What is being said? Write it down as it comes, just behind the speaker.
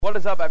What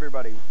is up,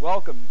 everybody?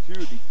 Welcome to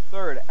the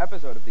third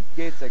episode of the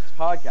Gate 6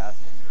 podcast.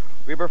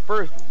 We have our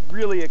first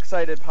really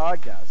excited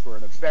podcast. We're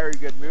in a very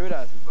good mood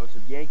as is most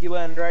of Yankee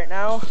Land right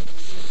now.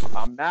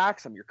 I'm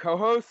Max. I'm your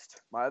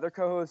co-host. My other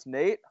co-host,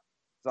 Nate,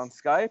 is on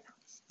Skype.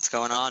 What's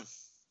going on?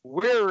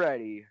 We're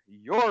ready.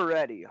 You're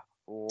ready.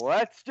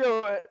 Let's do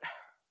it.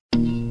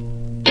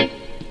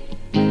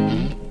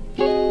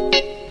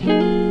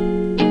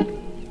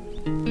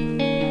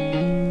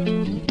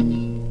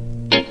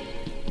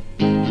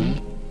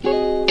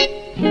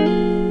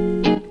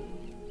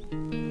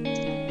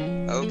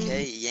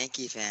 Okay,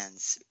 Yankee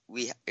fans,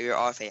 we are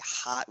off a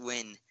hot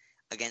win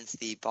against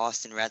the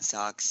Boston Red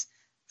Sox.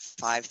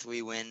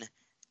 5-3 win.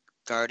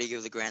 Guardian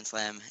of the Grand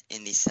Slam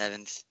in the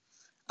seventh.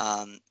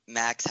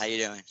 Max, how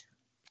you doing?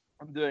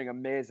 I'm doing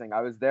amazing.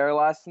 I was there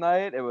last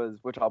night.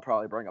 Which I'll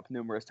probably bring up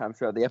numerous times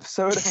throughout the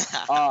episode.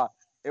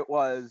 It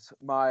was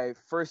my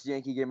first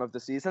Yankee game of the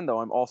season, though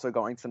I'm also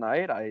going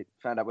tonight. I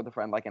found out with a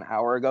friend like an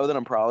hour ago that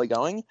I'm probably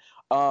going.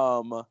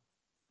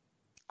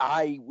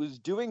 I was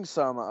doing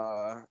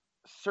some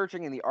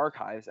searching in the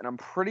archives, and I'm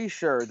pretty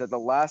sure that the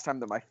last time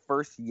that my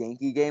first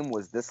Yankee game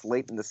was this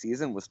late in the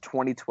season was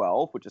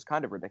 2012, which is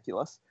kind of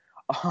ridiculous.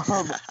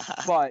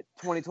 But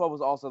 2012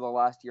 was also the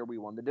last year we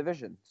won the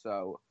division,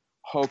 so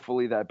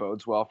hopefully that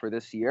bodes well for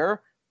this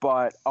year.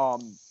 But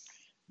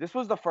this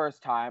was the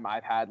first time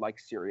I've had like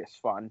serious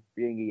fun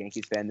being a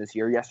Yankees fan this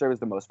year. Yesterday was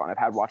the most fun I've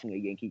had watching a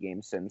Yankee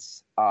game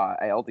since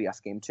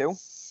ALDS Game 2,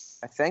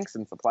 I think,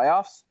 since the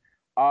playoffs.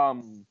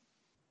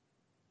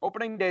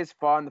 Opening day's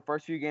fun. The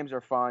first few games are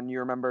fun.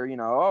 You remember,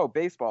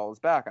 baseball is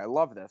back. I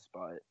love this,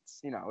 but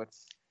it's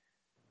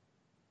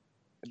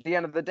at the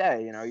end of the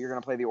day, you're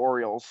going to play the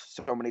Orioles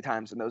so many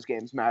times, and those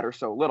games matter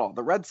so little.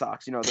 The Red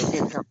Sox, those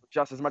games count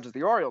just as much as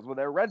the Orioles with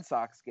their Red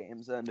Sox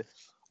games, and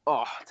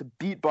to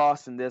beat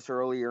Boston this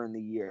earlier in the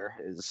year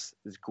is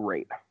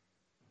great.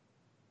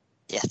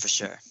 Yeah, for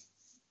sure.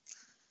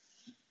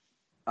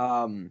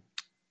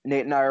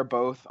 Nate and I are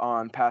both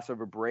on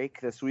Passover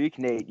break this week.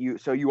 Nate, you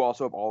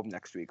also have all of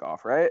next week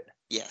off, right?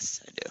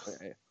 Yes, I do.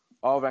 Okay.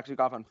 All of next week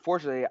off.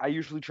 Unfortunately, I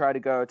usually try to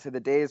go to the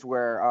days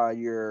where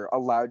you're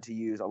allowed to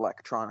use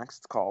electronics.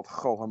 It's called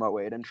Chol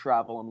HaMoed and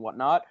travel and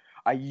whatnot.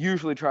 I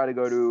usually try to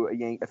go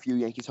to a few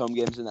Yankees home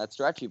games in that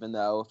stretch, even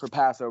though for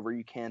Passover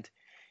you can't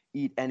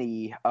eat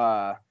any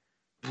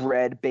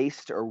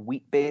bread-based or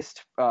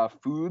wheat-based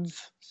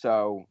foods.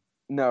 So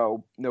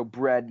no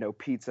bread, no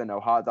pizza, no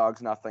hot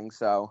dogs, nothing.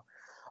 So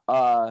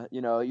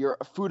your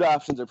food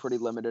options are pretty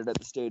limited at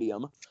the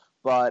stadium.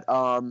 But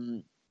I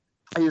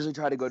usually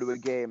try to go to a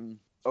game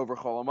over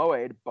Chol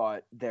HaMoed,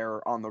 but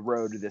they're on the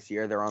road this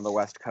year. They're on the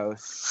West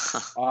Coast.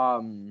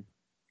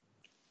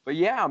 But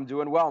yeah, I'm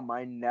doing well.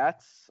 My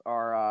Nets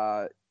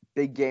are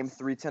big game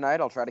 3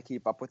 tonight. I'll try to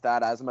keep up with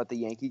that as I'm at the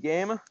Yankee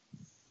game.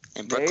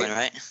 In Brooklyn, Nate,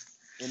 right?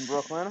 In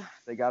Brooklyn.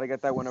 They got to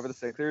get that win over the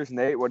Sixers.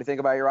 Nate, what do you think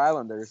about your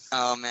Islanders?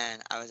 Oh, man,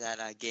 I was at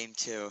game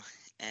 2,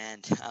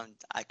 and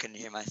I couldn't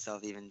hear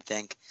myself even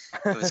think.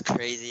 It was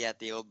crazy at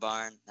the old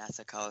barn,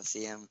 Nassau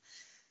Coliseum.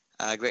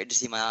 Great to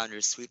see my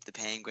Islanders sweep the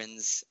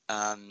Penguins,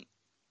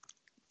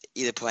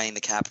 either playing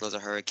the Capitals or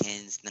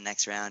Hurricanes in the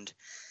next round.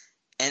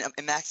 And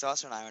Max is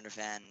also an Islander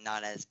fan,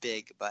 not as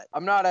big, but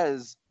I'm not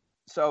as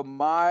 – so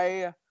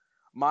my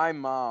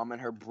mom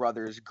and her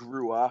brothers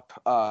grew up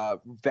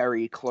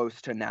very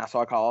close to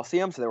Nassau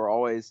Coliseum, so they were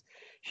always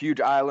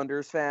huge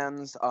Islanders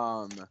fans.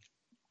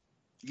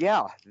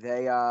 Yeah,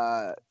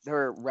 they're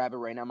rabid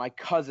right now. My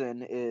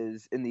cousin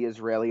is in the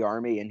Israeli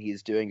army, and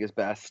he's doing his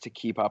best to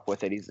keep up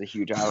with it. He's a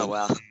huge Islander. oh,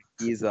 wow.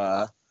 He's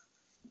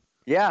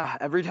yeah,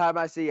 every time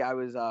I see,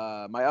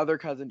 my other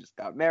cousin just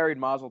got married,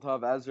 Mazel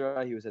Tov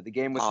Ezra. He was at the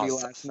game with me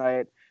last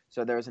night.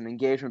 So there was an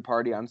engagement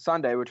party on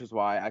Sunday, which is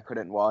why I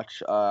couldn't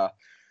watch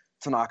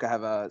Tanaka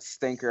have a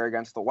stinker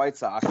against the White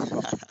Sox.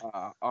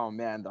 But, oh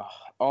man, the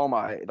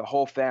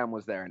whole fam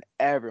was there, and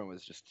everyone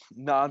was just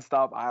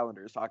nonstop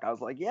Islanders talk. I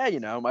was like, yeah,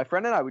 my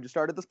friend and I, we just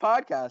started this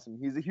podcast, and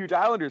he's a huge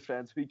Islanders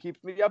fan, so he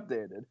keeps me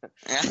updated.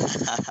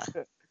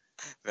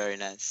 Very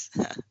nice.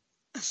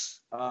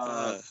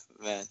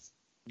 Man.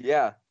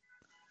 Yeah.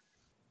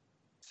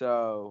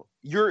 So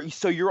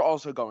you're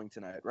also going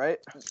tonight, right?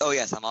 Oh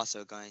yes, I'm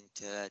also going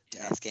to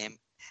tonight's game,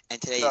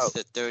 and today is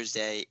the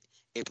Thursday,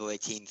 April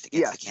 18th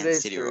against the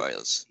Kansas City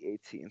Royals.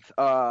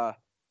 18th.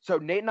 So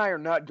Nate and I are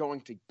not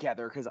going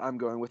together because I'm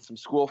going with some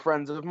school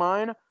friends of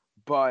mine,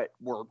 but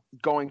we're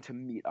going to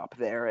meet up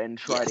there and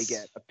try to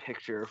get a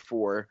picture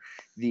for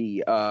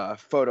the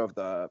photo of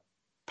the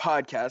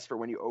podcast for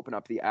when you open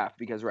up the app,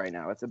 because right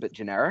now it's a bit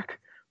generic.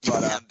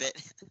 But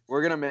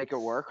we're gonna make it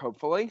work,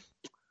 hopefully.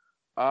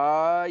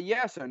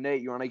 Yeah, so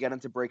Nate, you want to get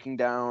into breaking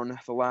down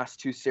the last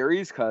 2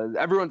 series? Because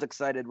everyone's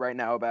excited right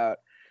now about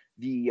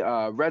the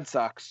Red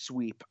Sox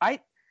sweep.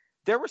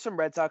 There were some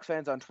Red Sox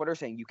fans on Twitter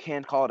saying you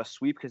can't call it a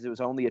sweep because it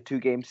was only a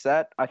 2-game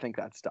set. I think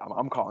that's dumb.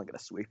 I'm calling it a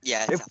sweep.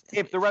 Yeah.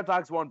 If the Red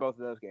Sox won both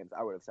of those games,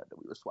 I would have said that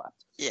we were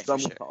swept. Yeah, so I'm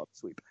going to call it a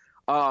sweep.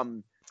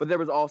 But there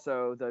was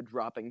also the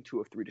dropping 2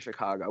 of 3 to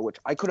Chicago, which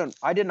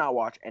I did not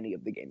watch any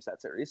of the games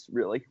that series,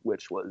 really,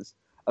 which was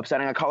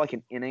upsetting. I caught like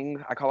an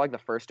inning. I caught like the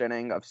first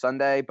inning of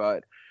Sunday,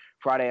 but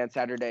Friday and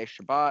Saturday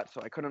Shabbat,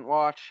 so I couldn't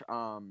watch.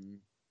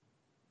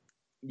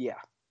 Yeah,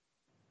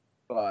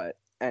 but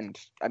and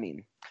I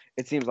mean,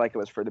 it seems like it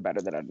was for the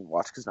better that I didn't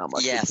watch because not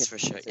much. Yes, for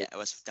sure. Yeah, it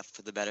was definitely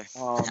for the better.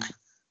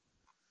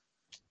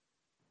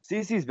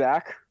 CC's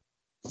back.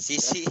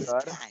 CC is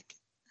back.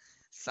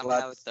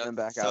 Somehow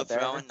still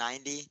throwing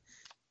 90,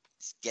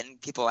 getting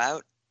people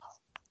out.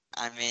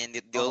 I mean,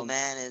 the old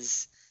man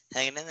is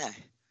hanging in there.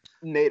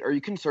 Nate, are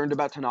you concerned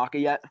about Tanaka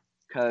yet?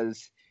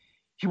 Because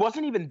he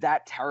wasn't even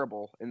that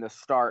terrible in the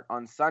start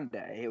on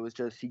Sunday. It was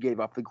just he gave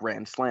up the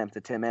grand slam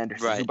to Tim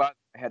Anderson, who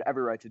had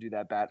every right to do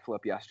that bat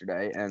flip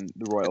yesterday, and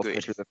the Royals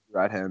pitcher that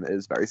threw at him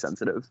is very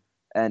sensitive.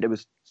 And it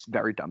was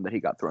very dumb that he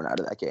got thrown out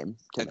of that game,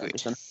 Tim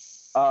Anderson.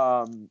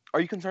 Are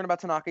you concerned about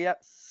Tanaka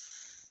yet?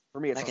 For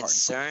me, it's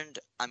concerned.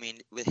 I mean,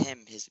 with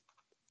him, his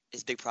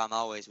big problem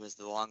always was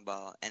the long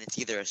ball, and it's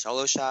either a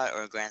solo shot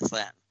or a grand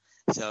slam.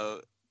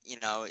 So,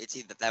 it's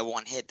either that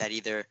one hit that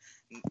either,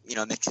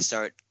 makes you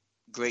start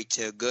great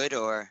to good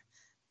or,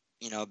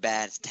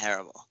 bad to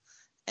terrible.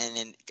 And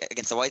then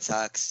against the White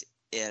Sox,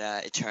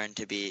 it turned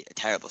to be a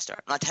terrible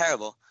start. Not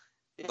terrible,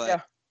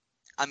 but,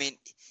 I mean,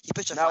 he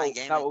pitched a fine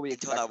game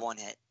until that one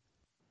hit.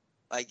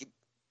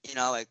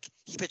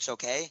 He pitched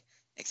okay,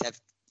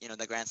 except,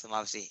 the grand slam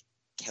obviously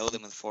killed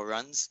him with 4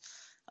 runs.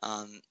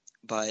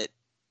 But,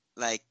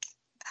 I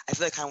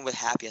feel like kind of with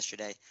Hap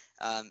yesterday.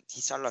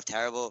 He started off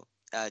terrible,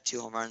 2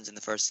 home runs in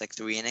the first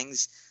 3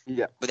 innings.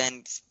 Yeah. But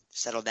then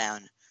settled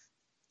down.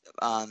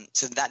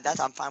 So that's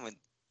I'm fine with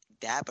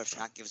that. But if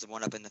Tanaka gives him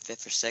one up in the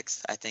 5th or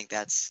 6th, I think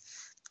that's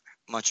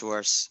much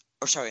worse.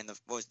 Or sorry, what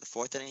was it, the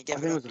 4th inning he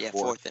gave it up? Yeah,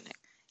 4th inning.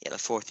 Yeah, the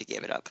 4th he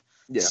gave it up.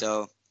 Yeah.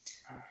 So,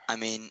 I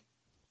mean,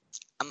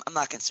 I'm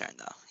not concerned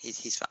though.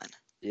 He's fine.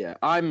 Yeah,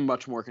 I'm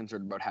much more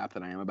concerned about Hap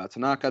than I am about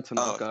Tanaka.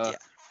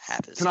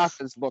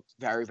 Tanaka's looked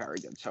very, very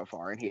good so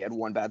far, and he had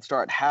one bad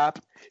start. Hap,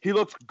 he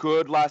looked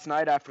good last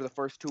night after the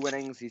first 2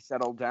 innings. He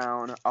settled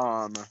down.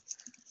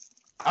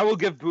 I will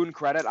give Boone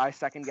credit. I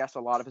second-guessed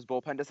a lot of his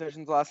bullpen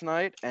decisions last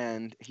night,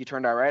 and he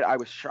turned out right. I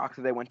was shocked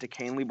that they went to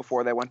Canely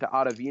before they went to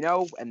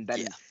Ottavino, and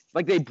then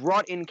they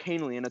brought in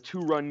Canely in a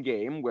 2-run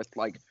game with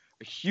a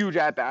huge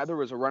at-bat. There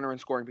was a runner in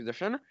scoring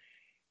position.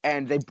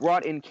 And they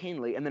brought in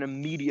Canely and then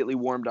immediately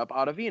warmed up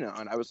Ottavino.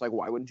 And I was like,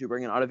 why wouldn't you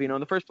bring in Ottavino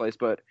in the first place?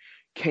 But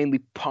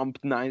Canely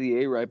pumped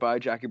 98 right by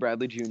Jackie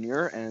Bradley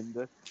Jr.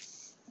 And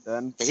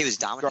then he was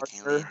dominant,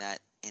 Canely,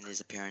 in his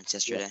appearance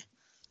yesterday.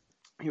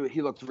 Yeah.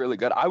 He looked really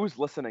good. I was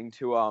listening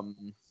to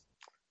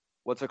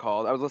what's it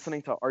called? I was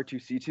listening to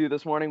R2C2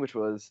 this morning, which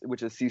is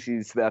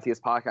CC's Sabathia's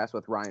podcast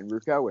with Ryan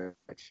Rucco,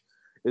 which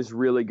is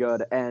really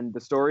good. And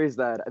the stories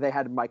that they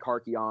had Mike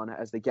Harkey on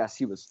as the guest,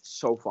 he was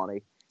so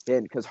funny.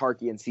 Because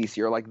Harkey and CC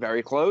are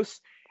very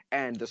close,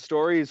 and the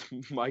stories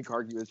Mike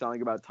Harkey was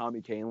telling about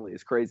Tommy Canely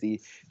is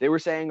crazy. They were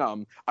saying,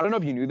 I don't know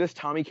if you knew this,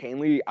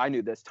 I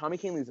knew this. Tommy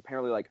Canely is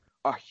apparently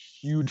a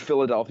huge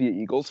Philadelphia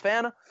Eagles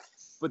fan,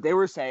 but they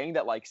were saying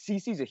that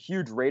CC's a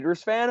huge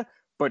Raiders fan,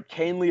 but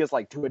Canely is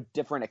to a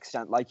different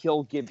extent.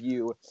 He'll give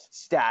you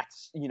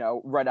stats,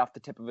 right off the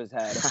tip of his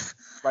head,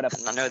 right off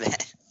I know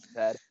that.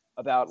 Head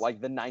about the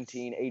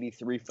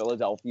 1983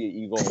 Philadelphia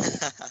Eagles.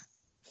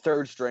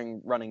 3rd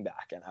string running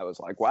back, and I was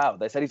like, wow.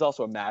 They said he's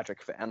also a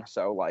Magic fan,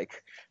 so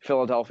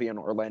Philadelphia and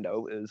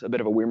Orlando is a bit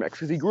of a weird mix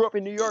because he grew up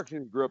in New York. He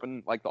grew up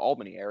in the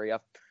Albany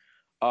area.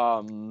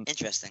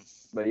 Interesting.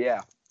 But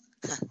yeah,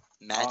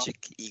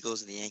 Magic,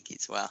 Eagles, and the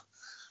Yankees. Wow.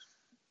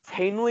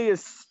 Canely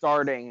is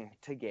starting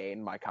to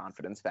gain my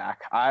confidence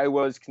back. I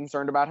was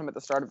concerned about him at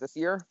the start of this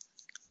year.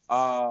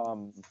 I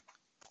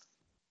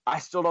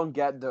still don't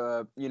get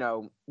the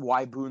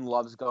why Boone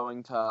loves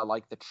going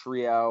to the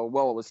trio.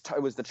 Well,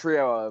 it was the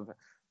trio of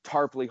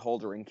Tarpley,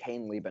 Holder, and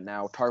Canely, but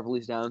now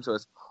Tarpley's down, so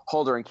it's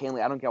Holder and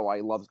Canely. I don't get why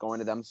he loves going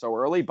to them so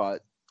early,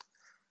 but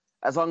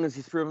as long as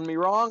he's proven me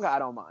wrong, I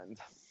don't mind.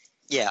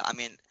 Yeah, I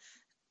mean,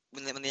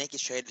 when the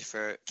Yankees traded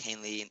for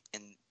Canely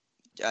in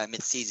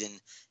mid-season,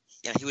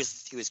 he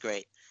was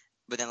great,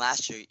 but then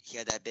last year he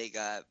had that big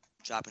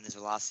drop in his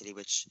velocity,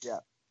 which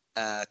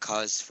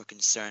caused for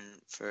concern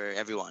for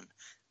everyone,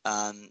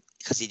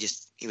 because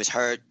he was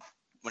hurt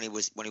when he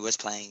was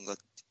playing,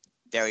 looked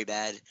very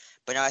bad.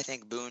 But now I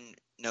think Boone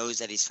knows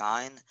that he's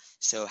fine,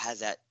 so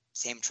has that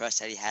same trust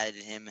that he had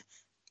in him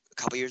a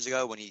couple years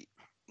ago when he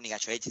got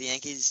traded to the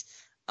Yankees,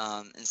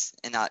 and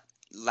not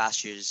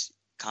last year's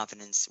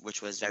confidence,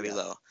 which was very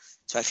low.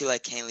 So I feel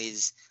like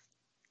Canely's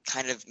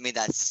kind of made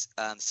that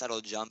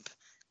subtle jump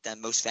that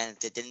most fans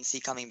didn't see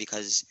coming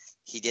because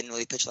he didn't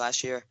really pitch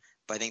last year.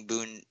 But I think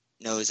Boone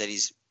knows that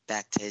he's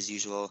back to his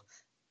usual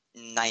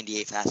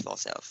 98 fastball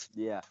self.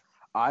 Yeah.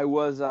 I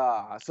was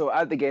so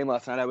at the game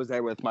last night. I was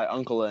there with my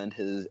uncle and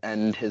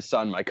his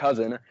son, my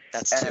cousin.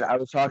 That's and two. I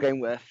was talking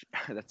with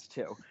that's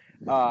two.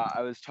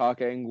 I was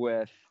talking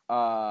with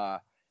my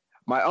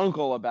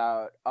uncle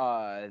about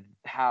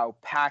how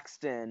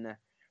Paxton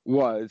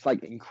was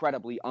like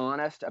incredibly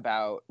honest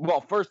about.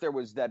 Well, first there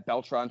was that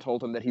Beltran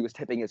told him that he was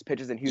tipping his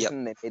pitches in Yep. Houston,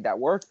 and they made that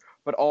work.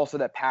 But also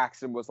that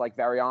Paxton was like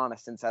very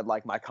honest and said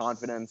like my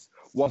confidence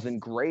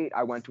wasn't great.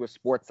 I went to a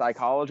sports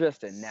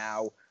psychologist, and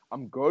now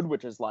I'm good.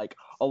 Which is like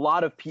a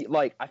lot of people.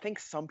 Like I think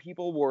some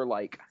people were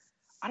like,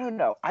 I don't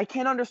know. I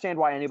can't understand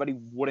why anybody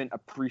wouldn't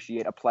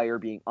appreciate a player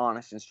being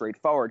honest and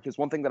straightforward. Because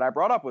one thing that I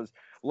brought up was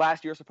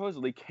last year,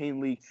 supposedly, Kane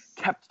Lee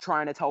kept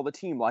trying to tell the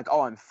team, like,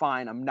 oh, I'm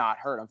fine. I'm not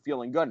hurt. I'm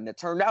feeling good. And it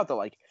turned out that,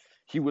 like,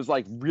 he was,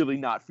 like, really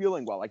not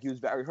feeling well. Like, he was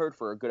very hurt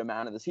for a good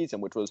amount of the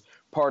season, which was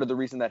part of the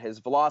reason that his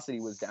velocity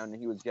was down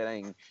and he was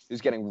getting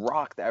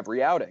rocked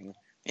every outing.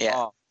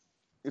 Yeah.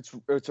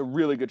 It's a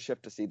really good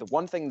shift to see. The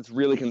one thing that's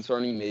really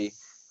concerning me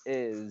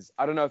is,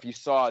 I don't know if you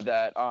saw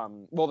that,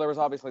 well, there was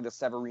obviously the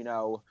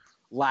Severino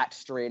lat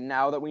strain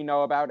now that we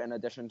know about, in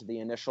addition to the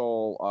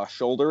initial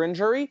shoulder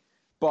injury.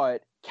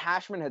 But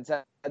Cashman had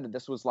said that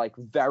this was like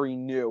very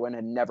new and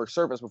had never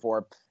surfaced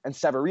before, and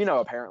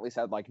Severino apparently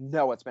said like,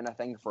 no, it's been a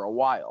thing for a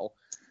while.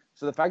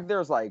 So the fact that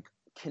there's like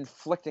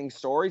conflicting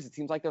stories, it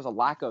seems like there's a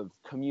lack of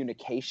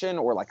communication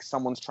or like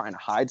someone's trying to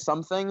hide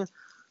something.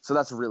 So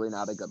that's really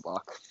not a good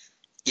look.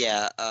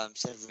 Yeah,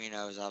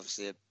 Severino is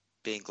obviously a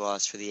big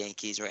loss for the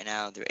Yankees right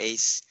now. Their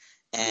ace,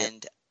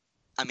 and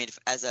I mean,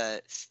 as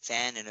a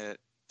fan and a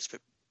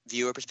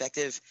viewer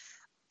perspective,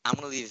 I'm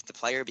going to leave the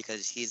player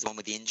because he's the one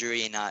with the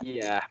injury and not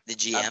the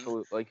GM.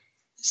 Absolutely.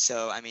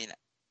 So, I mean,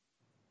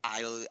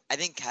 I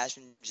think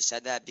Cashman just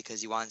said that because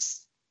he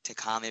wants to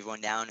calm everyone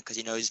down because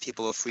he knows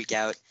people will freak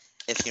out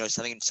if, you know,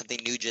 something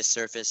new just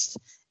surfaced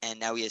and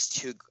now he has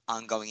 2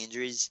 ongoing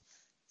injuries.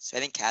 So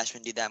I think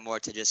Cashman did that more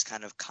to just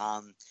kind of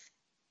calm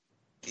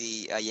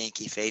the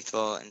Yankee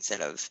faithful instead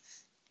of,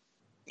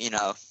 you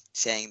know,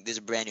 saying there's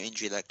a brand new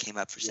injury that came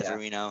up for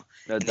Severino,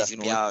 and he's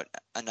going to be out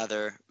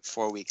another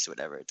 4 weeks or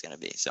whatever it's going to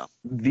be. So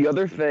the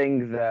other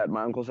thing that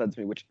my uncle said to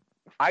me, which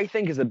I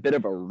think is a bit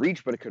of a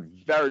reach, but it could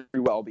very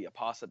well be a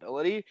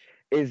possibility,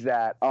 is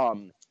that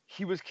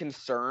he was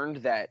concerned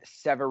that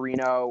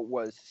Severino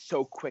was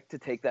so quick to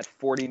take that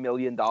 $40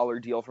 million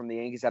deal from the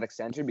Yankees at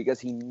extension because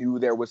he knew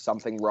there was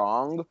something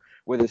wrong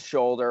with his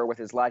shoulder, with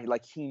his leg.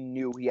 Like, he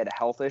knew he had a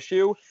health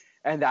issue.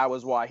 And that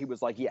was why he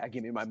was like, yeah,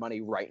 give me my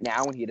money right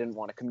now. And he didn't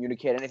want to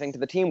communicate anything to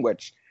the team,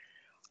 which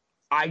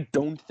I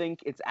don't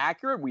think it's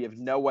accurate. We have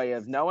no way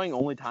of knowing.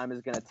 Only time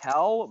is going to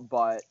tell.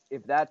 But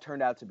if that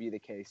turned out to be the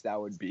case,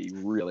 that would be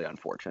really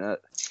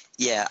unfortunate.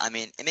 Yeah, I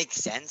mean, it makes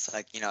sense.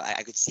 Like, you know,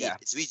 I could see it.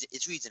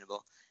 It's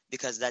reasonable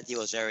because that deal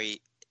was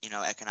very, you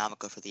know,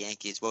 economical for the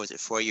Yankees. What was it,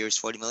 4 years,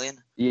 $40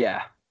 million?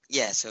 Yeah.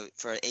 Yeah, so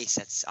for Ace,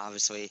 that's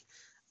obviously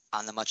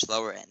on the much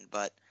lower end.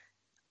 But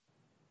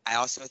I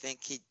also think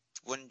he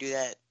wouldn't do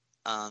that.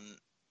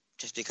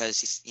 Just because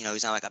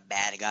he's not like a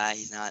bad guy.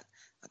 He's not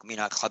like, you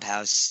know, a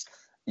clubhouse,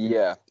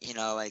 you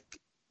know, like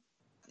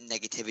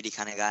negativity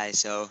kind of guy.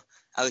 So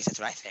at least that's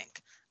what I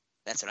think.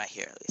 That's what I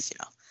hear, at least, you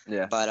know.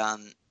 Yeah. But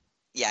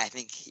yeah, I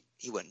think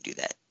he wouldn't do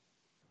that.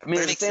 I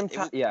mean, at the same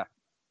time,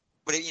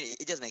 But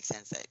it does make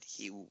sense that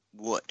he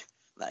would.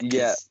 Like,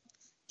 yeah.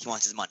 He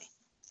wants his money.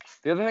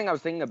 The other thing I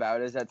was thinking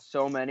about is that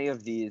so many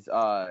of these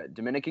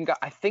Dominican guys,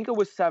 I think it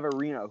was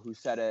Severino who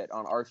said it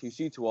on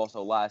R2C2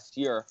 also last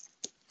year,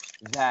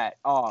 that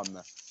or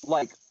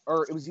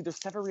it was either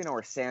Severino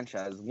or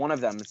Sanchez. One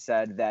of them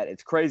said that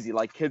it's crazy.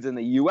 Like, kids in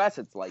the U.S.,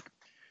 it's like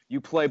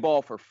you play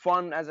ball for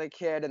fun as a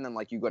kid, and then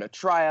like you go to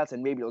tryouts,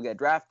 and maybe you'll get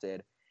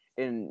drafted.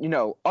 In, you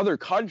know, other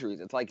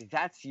countries, it's like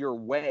that's your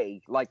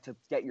way, like, to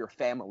get your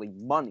family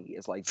money.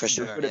 Is like, for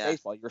sure, you're good at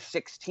baseball. You're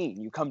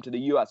 16. You come to the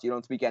U.S. You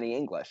don't speak any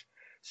English.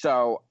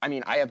 So, I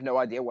mean, I have no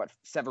idea what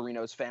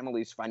Severino's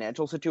family's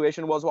financial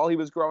situation was while he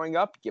was growing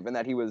up, given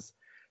that he was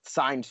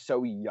signed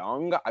so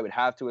young. I would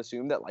have to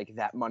assume that like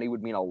that money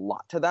would mean a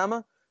lot to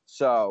them.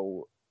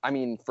 So, I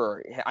mean,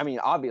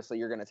 obviously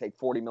you're going to take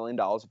 $40 million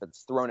if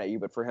it's thrown at you,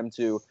 but for him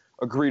to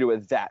agree to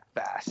it that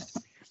fast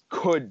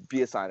could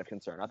be a sign of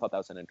concern. I thought that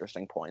was an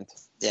interesting point.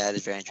 Yeah, it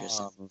is very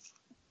interesting.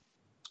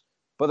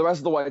 But the rest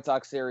of the White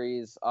Sox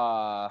series,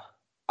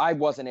 I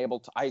wasn't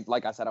able to.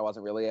 Like I said, I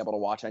wasn't really able to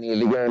watch any of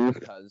the games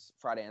because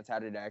Friday and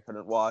Saturday I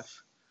couldn't watch,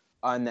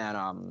 and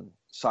then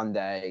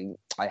Sunday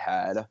I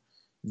had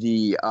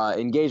the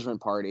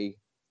engagement party.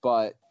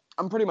 But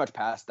I'm pretty much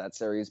past that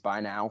series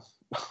by now.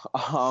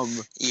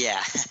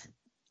 Yeah,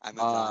 I'm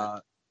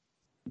on.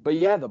 But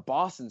yeah, the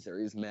Boston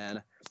series,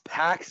 man,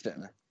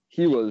 Paxton,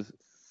 he was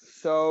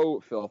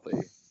so filthy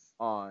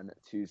on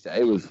Tuesday.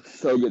 It was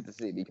so good to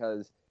see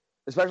because,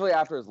 especially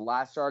after his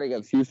last start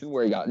against Houston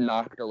where he got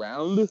knocked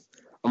around,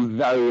 I'm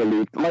very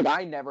relieved. Like,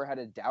 I never had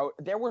a doubt.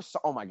 There were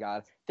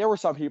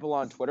some people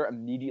on Twitter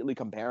immediately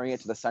comparing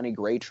it to the Sonny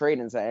Gray trade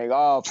and saying,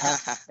 oh,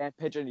 Paxton can't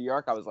pitch in New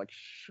York. I was like,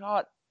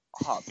 shut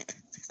up.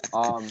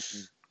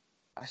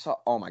 I saw,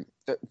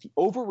 the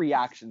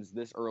overreactions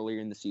this earlier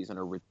in the season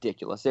are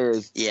ridiculous.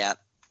 There's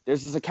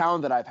this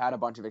account that I've had a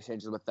bunch of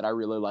exchanges with that I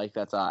really like.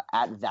 That's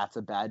That's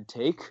a Bad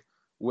Take,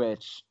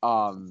 which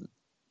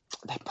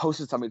they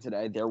posted something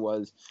today. There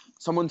was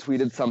someone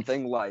tweeted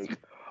something like,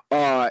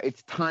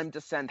 It's time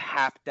to send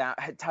Hap to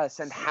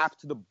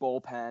the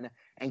bullpen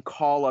and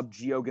call up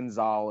Gio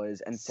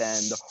Gonzalez and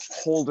send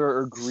Holder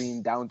or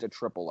Green down to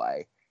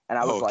AAA. And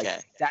I was like,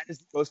 that is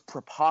the most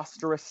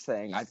preposterous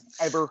thing I've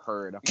ever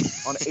heard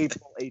on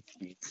April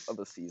 18th of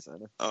the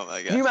season. Oh,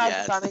 my God. Can you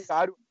imagine signing a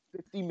guy to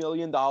a $50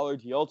 million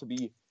deal to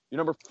be your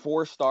number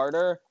 4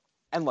 starter?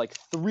 And,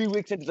 3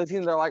 weeks into the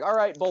season, they're like, all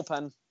right,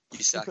 bullpen.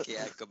 You suck.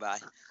 Yeah, goodbye.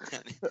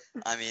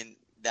 I mean,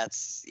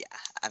 that's,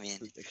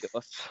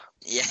 ridiculous.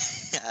 Yeah,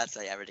 that's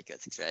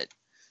ridiculous. It's right.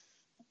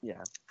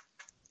 Yeah.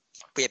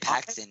 We had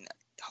Paxton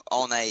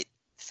all night,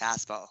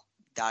 fastball,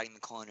 dotting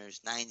the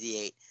corners,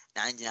 98,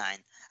 99.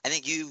 I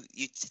think you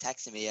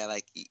texted me,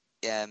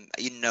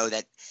 you know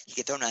that he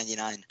could throw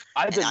 99.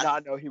 I did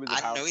not know he was. I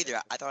didn't know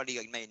either. I thought he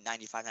made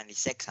 95,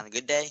 96 on a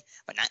good day,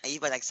 but he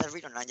was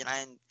Severino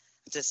 99.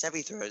 It's just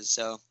every throws.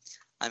 So,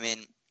 I mean,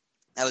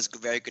 that was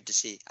very good to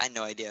see. I had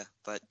no idea,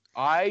 but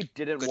I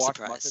didn't watch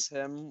much of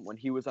him when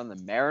he was on the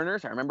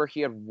Mariners. I remember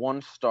he had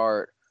one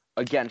start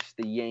against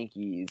the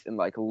Yankees in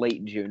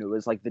late June. It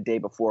was the day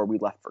before we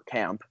left for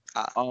camp.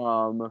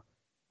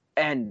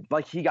 And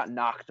he got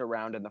knocked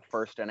around in the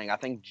first inning. I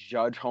think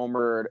Judge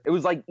homered. It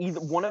was either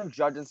one of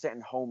Judge and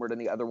Stanton homered and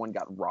the other one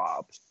got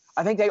robbed.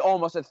 I think they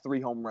almost had 3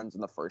 home runs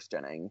in the first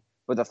inning,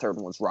 but the third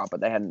one was robbed.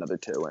 But they had another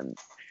 2 and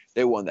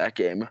they won that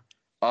game.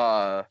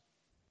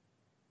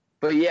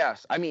 But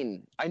yes, I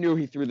mean, I knew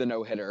he threw the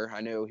no-hitter. I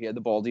knew he had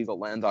the ball that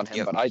lands on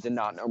him, but I did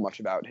not know much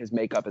about his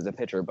makeup as a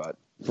pitcher. But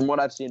from what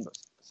I've seen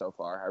so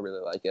far, I really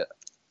like it.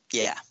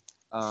 Yeah.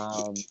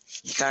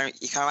 He kind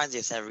of reminds me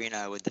of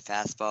Severino with the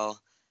fastball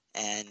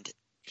and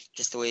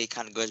just the way he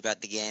kind of goes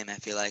about the game. I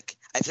feel like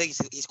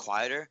he's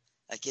quieter.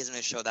 He doesn't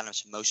really show that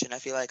much emotion, I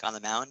feel like, on the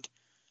mound.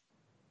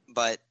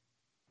 But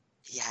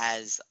he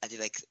has, I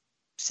feel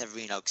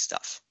Severino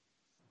stuff.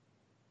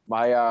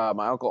 My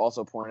uncle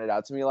also pointed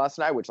out to me last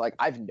night, which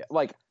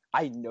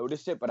I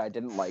noticed it, but I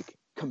didn't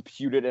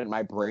compute it in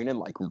my brain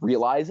and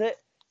realize it.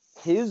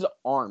 His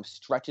arm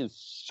stretches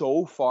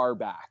so far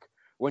back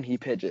when he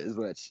pitches,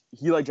 which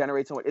he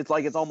generates so much.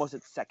 It's almost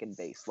at second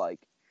base.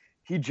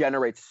 He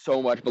generates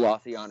so much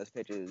velocity on his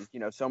pitches. You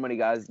know, so many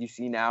guys you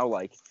see now,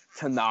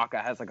 Tanaka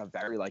has a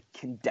very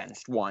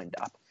condensed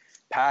windup.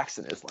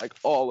 Paxton is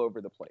all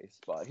over the place,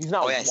 but he's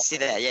not. Oh yeah, I see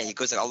that. Yeah, he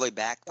goes all the way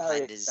back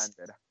behind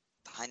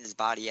his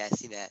body. Yeah, I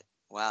see that.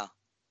 Wow,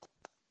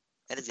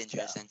 that is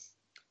interesting.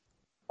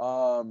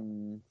 Yeah.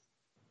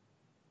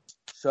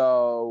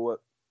 So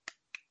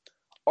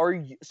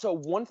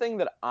one thing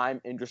that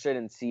I'm interested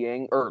in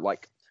seeing, or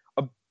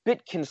a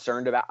bit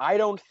concerned about, I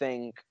don't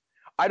think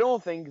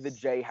the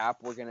J-Hap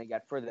we're gonna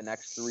get for the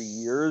next 3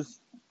 years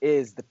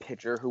is the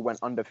pitcher who went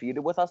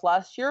undefeated with us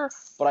last year,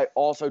 but I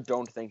also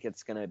don't think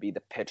it's gonna be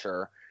the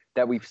pitcher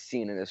that we've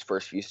seen in his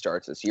first few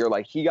starts this year.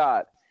 He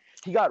got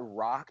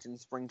rocked in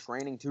spring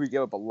training too. He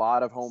gave up a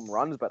lot of home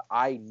runs, but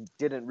I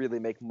didn't really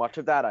make much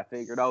of that. I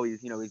figured,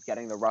 he's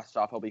getting the rust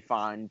off. He'll be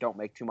fine. Don't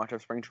make too much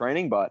of spring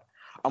training, but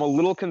I'm a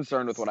little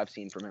concerned with what I've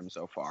seen from him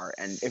so far.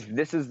 And if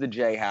this is the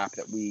J-Hap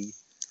that we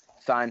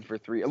signed for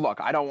 3,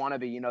 look, I don't want to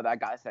be, that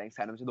guy saying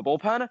send him to the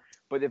bullpen,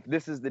 but if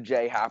this is the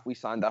J-Hap we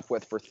signed up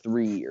with for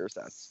 3 years,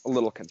 that's a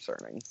little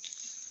concerning.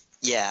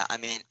 Yeah, I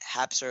mean,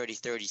 Hap's already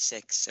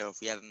 36, so if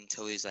we have him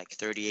until he's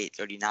 38,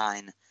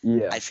 39,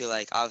 I feel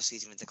obviously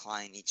he's going to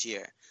decline each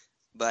year.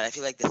 But I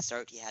feel the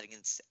start he had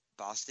against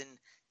Boston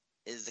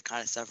is the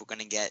kind of stuff we're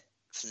going to get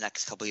for the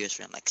next couple of years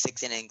for him,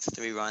 6 innings,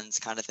 3 runs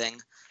kind of thing.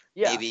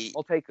 Yeah, maybe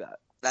I'll take that.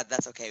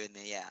 That's okay with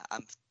me, yeah.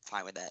 I'm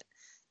fine with that.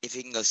 If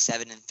he can go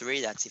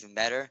 7-3, that's even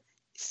better.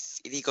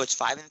 If he goes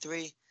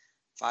 5-3,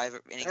 5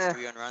 innings,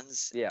 3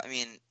 runs, yeah. I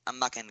mean, I'm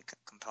not going to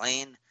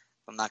complain.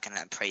 I'm not going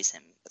to praise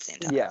him at the same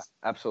time. Yeah,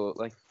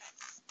 absolutely.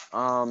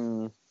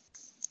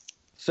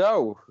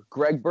 So,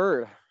 Greg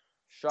Bird.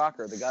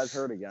 Shocker, the guy's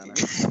hurt again.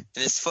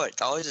 His foot.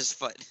 It's always his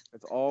foot.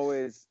 It's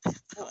always...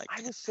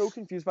 I was so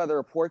confused by the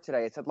report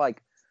today. It said,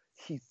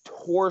 he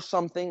tore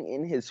something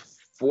in his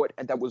foot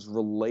that was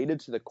related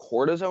to the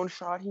cortisone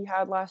shot he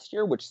had last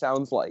year, which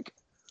sounds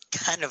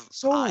kind of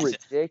so odd.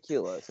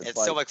 Ridiculous.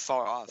 It's so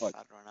far off. I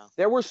don't know.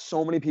 There were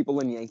so many people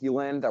in Yankee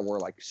land that were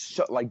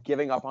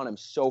giving up on him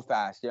so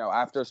fast.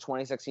 After his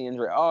 2016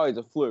 injury, oh, he's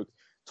a fluke.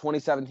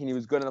 2017, he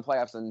was good in the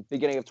playoffs, and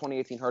beginning of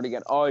 2018, hurt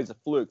again. Oh, he's a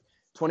fluke.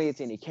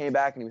 2018, he came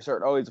back and he was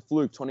hurt. Oh, he's a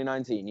fluke.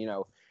 2019,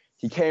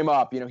 he came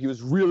up. He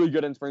was really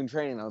good in spring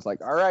training. I was like,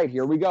 all right,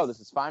 here we go.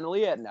 This is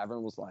finally it. And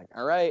everyone was like,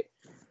 all right.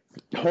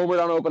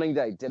 Homered on opening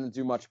day. Didn't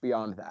do much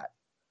beyond that.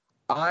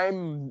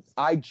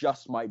 I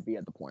just might be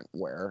at the point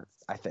where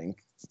I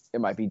think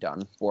it might be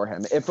done for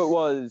him. If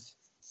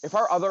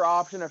our other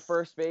option at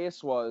first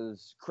base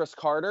was Chris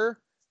Carter,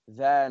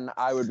 then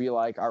I would be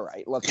like, all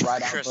right, let's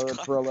ride out Bird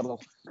for a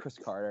little. Chris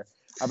Carter.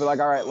 I'd be like,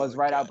 all right, let's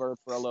ride out Bird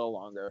for a little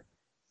longer.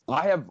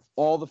 I have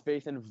all the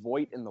faith in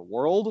Voit in the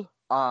world.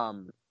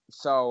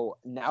 So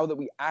now that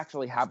we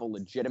actually have a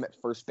legitimate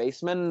first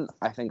baseman,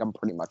 I think I'm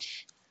pretty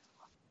much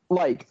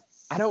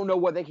I don't know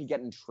what they could get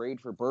in trade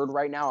for Bird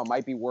right now. It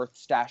might be worth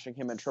stashing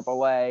him in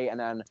AAA and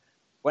then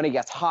when he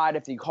gets hot,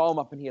 if you call him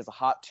up and he has a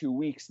hot 2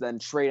 weeks, then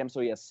trade him so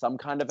he has some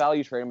kind of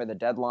value. Trade him at the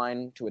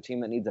deadline to a team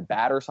that needs a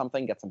bat or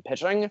something, get some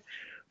pitching.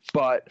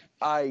 But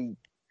I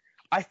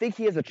think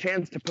he has a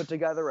chance to put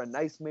together a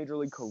nice major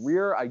league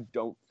career. I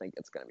don't think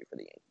it's going to be for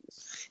the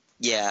Yankees.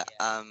 Yeah,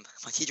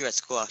 my teacher at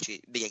school,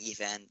 actually, big Yankee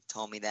fan,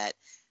 told me that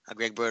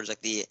Greg Bird was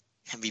like the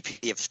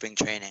MVP of spring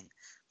training,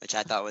 which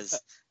I thought was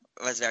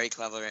very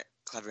clever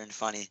and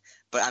funny.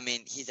 But I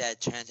mean, he's had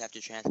chance after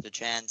chance after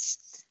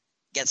chance,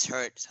 gets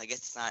hurt. So I guess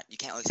it's not. You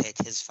can't really say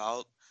it's his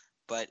fault.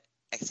 But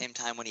at the same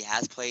time, when he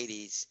has played,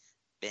 he's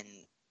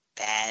been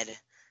bad.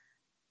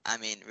 I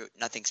mean,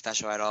 nothing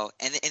special at all.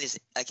 And he's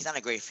not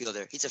a great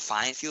fielder. He's a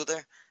fine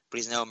fielder, but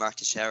he's no Mark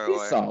Teixeira.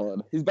 He's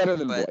solid. He's better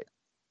than Voit.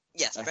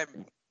 Yes,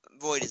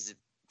 Voit is a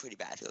pretty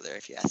bad fielder,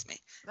 if you ask me,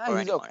 or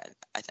anyone, okay.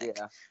 I think.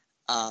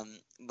 Yeah.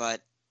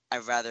 But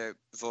I'd rather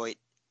Voit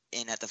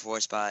in at the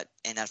 4 spot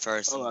and at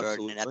first, and Bird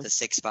in at the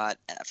 6 spot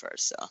and at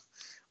first, so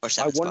or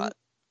 7 spot.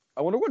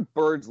 I wonder what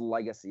Bird's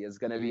legacy is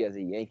going to be as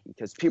a Yankee,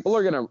 because people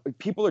are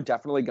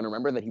definitely going to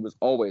remember that he was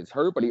always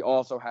hurt, but he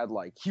also had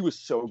he was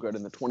so good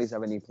in the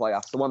 2017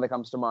 playoffs. The one that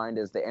comes to mind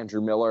is the Andrew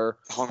Miller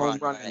home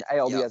run in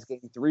ALDS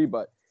Game 3,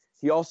 but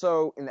he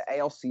also in the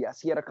ALCS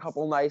he had a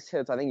couple nice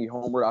hits. I think he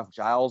homered off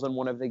Giles in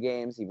one of the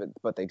games,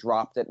 but they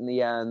dropped it in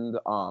the end.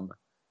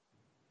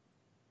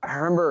 I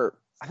remember.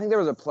 I think there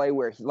was a play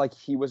where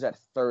he was at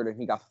third and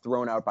he got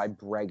thrown out by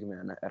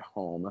Bregman at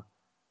home.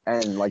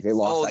 And they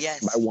lost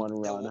by 1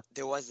 run.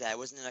 There was that.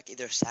 Wasn't it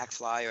either a sac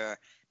fly or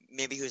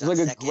maybe he was on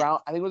second? I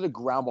think it was a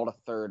ground ball to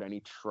third and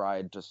he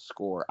tried to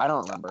score. I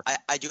don't remember.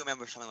 I do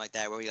remember something like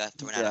that where he got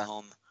thrown out at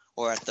home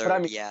or at third. But I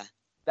mean,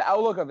 the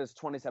outlook of his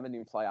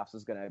 2017 playoffs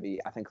is going to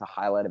be, I think, the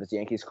highlight of his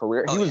Yankees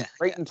career. He was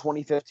great in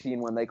 2015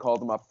 when they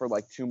called him up for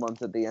 2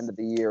 months at the end of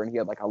the year and he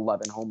had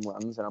 11 home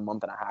runs in a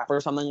month and a half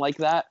or something like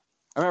that.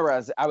 I remember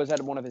I was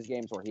at one of his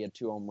games where he had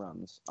 2 home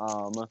runs.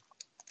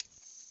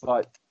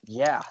 But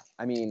yeah,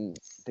 I mean,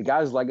 the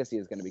guy's legacy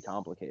is going to be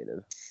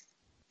complicated.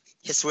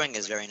 His swing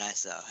is very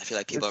nice, though. I feel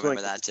like people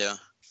remember that too.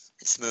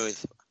 It's smooth.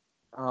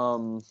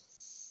 Well,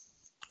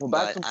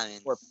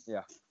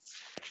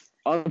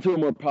 on to a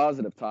more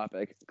positive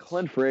topic.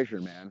 Clint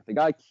Frazier, man, the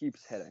guy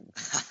keeps hitting.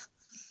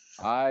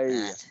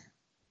 I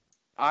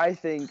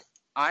think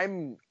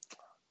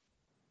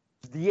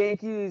the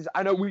Yankees.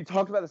 I know we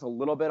talked about this a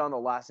little bit on the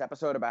last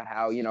episode about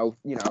how you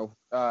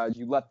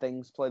let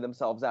things play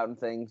themselves out and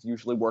things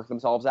usually work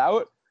themselves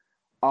out.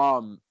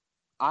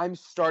 I'm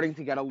starting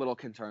to get a little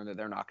concerned that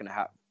they're not going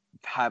to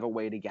have a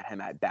way to get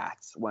him at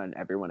bats when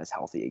everyone is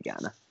healthy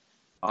again.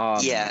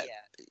 Yeah,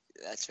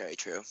 that's very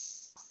true.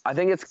 I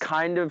think it's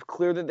kind of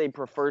clear that they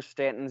prefer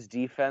Stanton's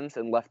defense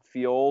in left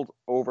field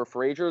over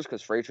Frazier's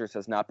because Frazier's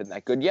has not been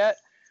that good yet.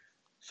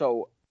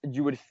 So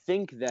you would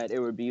think that it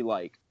would be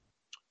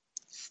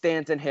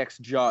Stanton, Hicks,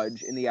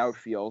 Judge in the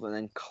outfield, and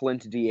then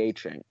Clint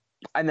DHing.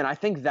 And then I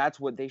think that's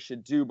what they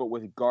should do, but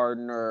with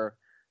Gardner,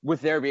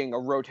 with there being a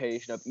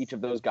rotation of each of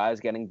those guys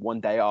getting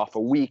 1 day off a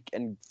week,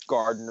 and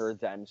Gardner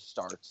then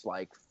starts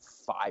 5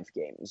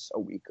 games a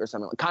week or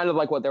something, kind of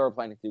like what they were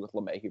planning to do with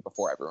LeMahieu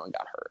before everyone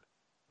got hurt.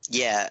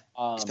 Yeah,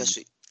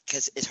 especially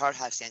because it's hard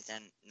to have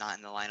Stanton not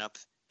in the lineup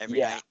every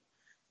night.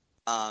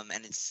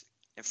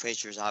 And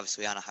Frazier's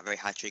obviously on a very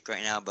hot streak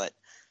right now, but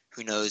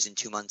who knows in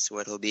 2 months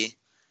what he'll be.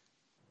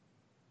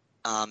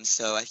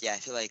 So I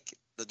feel like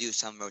they'll do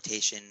some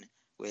rotation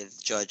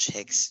with Judge,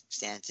 Hicks,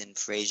 Stanton,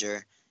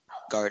 Frazier,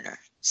 Gardner,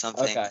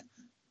 something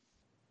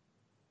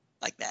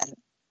like that.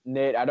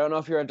 Nate, I don't know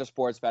if you're into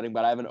sports betting,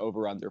 but I have an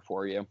over-under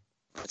for you.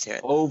 Let's hear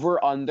it.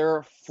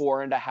 Over-under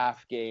 4.5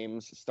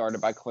 games started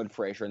by Clint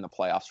Frazier in the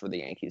playoffs for the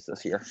Yankees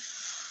this year.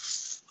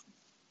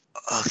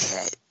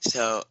 Okay,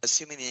 so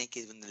assuming the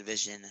Yankees win the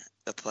division,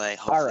 they'll play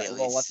hopefully all right, at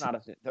least. Well, let's not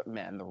assume.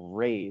 Man, the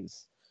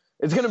Rays.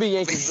 It's going to be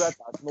Yankees Red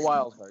Sox in the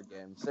wild card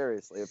game.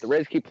 Seriously, if the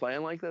Rays keep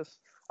playing like this,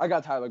 I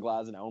got Tyler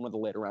Glasnow in one of the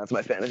later rounds of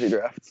my fantasy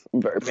drafts.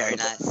 I'm very proud of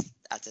nice.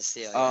 That's a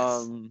steal.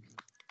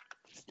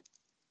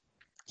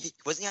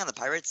 Wasn't he on the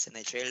Pirates and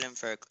they traded him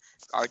for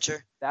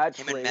Archer?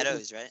 Him and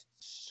Meadows, right?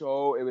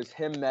 So it was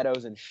him,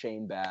 Meadows, and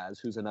Shane Baz,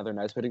 who's another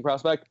nice pitching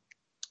prospect.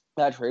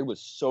 That trade was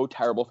so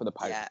terrible for the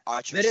Pirates. Yeah,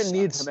 Archer they didn't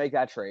need to make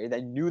that trade.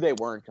 They knew they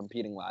weren't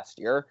competing last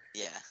year.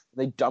 Yeah.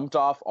 They dumped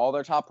off all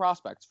their top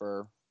prospects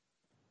for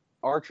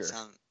Archer.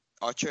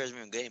 Archer isn't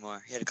even good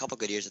anymore. He had a couple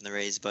good years in the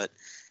Rays, but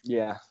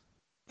yeah,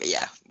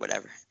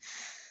 whatever.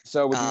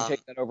 So would you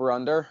take that over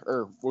under,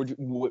 or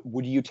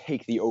would you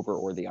take the over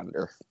or the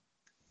under?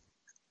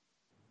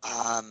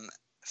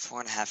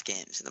 4.5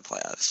 games in the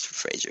playoffs for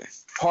Frazier.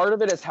 Part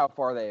of it is how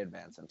far they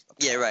advance into the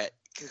playoffs. Yeah, right.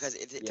 Because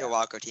if the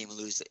Walker team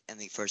lose in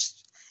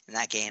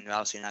that game, they're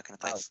obviously not going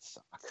to play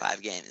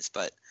 5 games,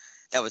 but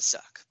that would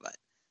suck. But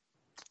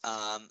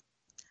I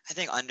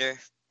think under.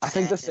 I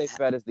think the safe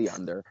bet is the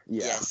under.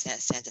 Yeah,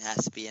 Stanton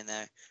has to be in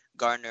there.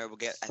 Gardner will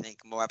get, I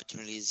think, more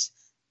opportunities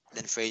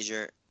than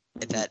Frazier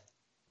if that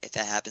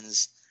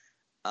happens.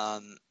 I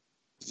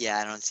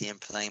don't see him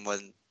playing more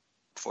than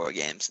 4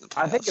 games in the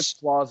playoffs. I think it's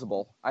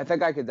plausible. I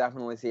think I could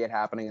definitely see it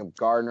happening if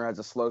Gardner has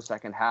a slow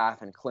second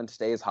half and Clint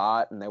stays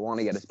hot and they want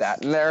to get his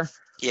bat in there.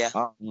 Yeah.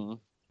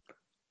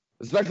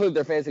 especially if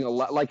they're facing a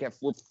lot. Like if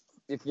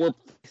we're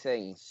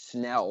facing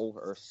Snell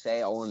or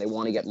Sale and they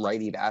want to get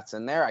righty bats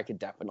in there, I could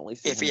definitely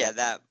see.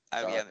 That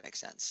makes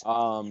sense.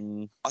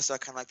 Also, I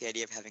kind of like the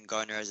idea of having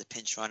Gardner as a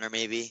pinch runner,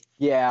 maybe.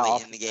 Yeah,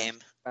 late in the game.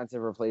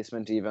 Offensive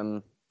replacement,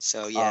 even.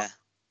 So yeah,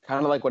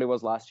 kind of like what he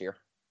was last year.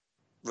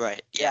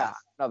 Right. Yeah.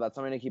 No, that's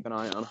something to keep an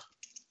eye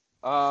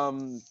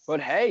on.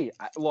 But hey,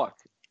 look,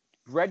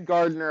 Brett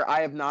Gardner.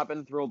 I have not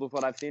been thrilled with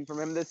what I've seen from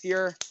him this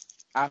year.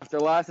 After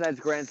last night's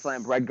Grand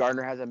Slam, Brett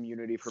Gardner has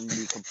immunity from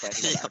me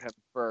complaining about him.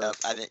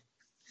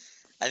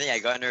 I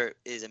think Gardner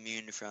is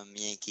immune from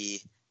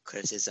Yankee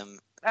criticism.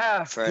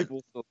 People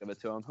will still give it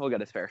to him. He'll get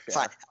his fair share.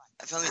 Fine.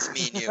 If only it's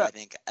me and you, I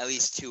think at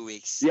least 2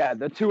 weeks. Yeah,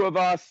 the two of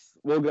us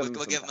will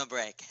give him a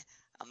break.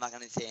 I'm not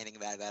going to say anything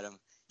bad about him.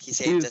 He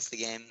saved us the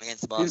game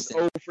against Boston. He's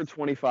 0 for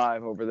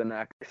 25 over the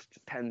next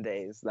 10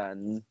 days.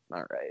 Then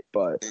all right,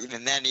 but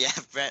even then, yeah,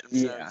 Brett.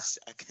 Yeah.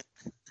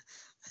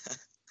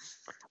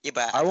 Yeah,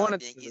 but I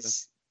wanted the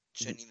Yankees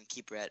shouldn't even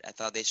keep Brett. I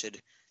thought they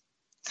should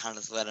kind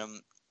of let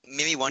him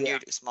maybe 1 year,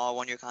 small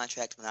 1 year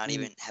contract, but not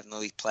even have him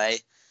really play.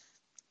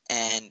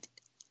 And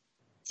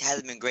he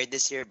hasn't been great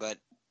this year, but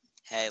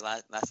hey,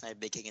 last night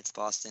big against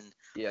Boston.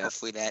 Yeah.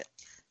 Hopefully that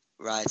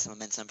rides some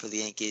momentum for the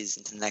Yankees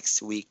into the next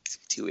 2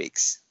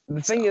 weeks.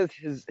 The thing is,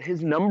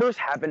 his numbers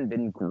haven't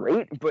been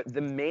great, but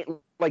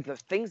the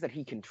things that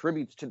he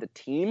contributes to the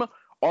team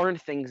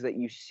aren't things that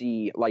you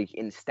see like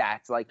in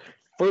stats. Like,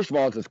 first of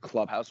all, it's his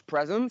clubhouse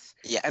presence,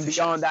 and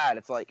beyond that,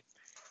 it's like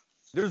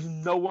there's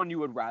no one you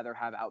would rather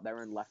have out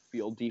there in left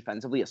field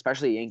defensively,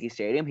 especially at Yankee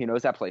Stadium. He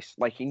knows that place.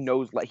 Like he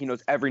knows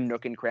every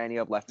nook and cranny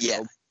of left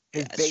field.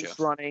 His base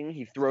running,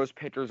 he throws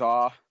pitchers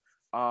off.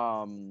 Good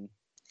arm.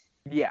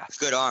 He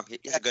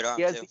has a good arm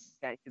too.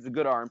 He's a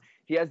good arm.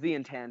 He has the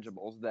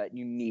intangibles that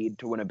you need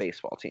to win a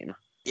baseball team.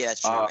 Yeah,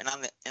 that's true. And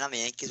on the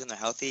Yankees, when they're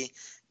healthy,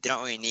 they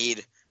don't really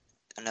need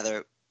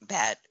another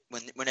bat.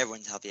 When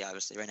everyone's healthy,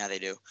 obviously, right now they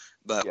do.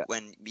 But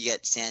when you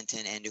get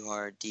Stanton,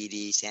 Andujar,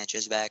 Didi,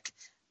 Sanchez back,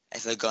 I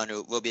feel like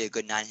Gardner will be a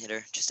good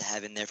 9-hitter just to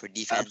have in there for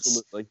defense.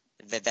 Absolutely.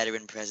 The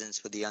veteran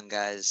presence with the young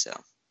guys. So.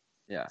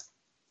 Yeah.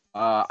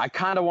 I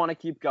kind of want to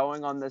keep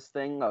going on this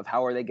thing of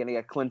how are they going to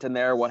get Clint in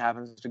there, what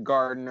happens to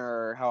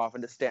Gardner, how often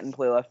does Stanton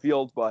play left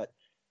field, but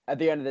at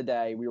the end of the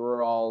day, we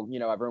were all,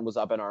 everyone was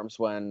up in arms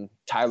when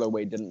Tyler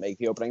Wade didn't make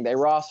the opening day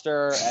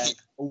roster, and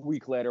a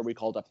week later we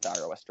called up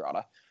Thairo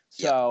Estrada.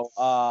 So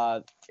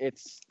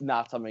it's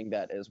not something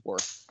that is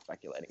worth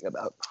speculating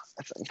about,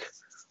 I think.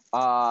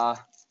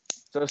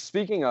 So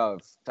speaking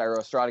of Thairo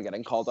Estrada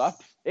getting called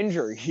up,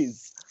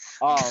 injuries.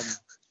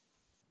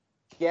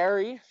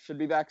 Gary should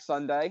be back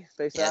Sunday,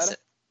 they said. Yes,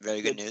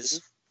 very good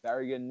news.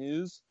 Very good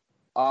news.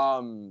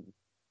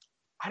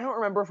 I don't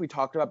remember if we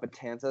talked about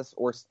Betances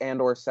or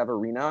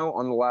Severino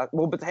on the last.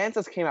 Well,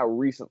 Betances came out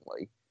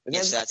recently.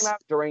 Betances came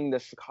out during the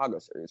Chicago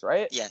series,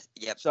 right? Yeah.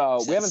 Yep.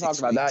 So we haven't talked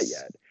about that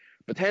yet.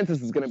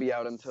 Betances is going to be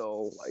out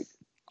until like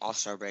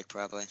All-Star break,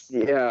 probably.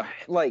 Yeah,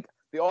 like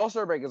the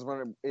All-Star break is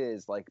when it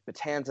is like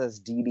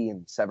Betances, Didi,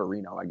 and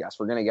Severino. I guess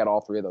we're going to get all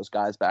three of those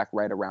guys back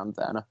right around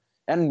then,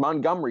 and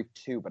Montgomery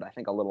too, but I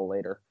think a little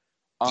later.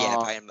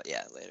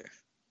 Later.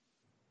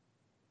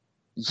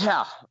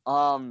 Yeah.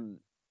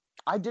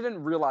 I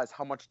didn't realize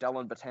how much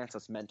Dellin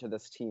Betances meant to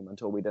this team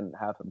until we didn't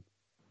have him.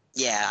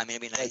 Yeah, I mean,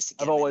 it'd be nice to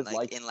get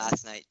him in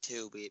last night,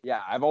 too.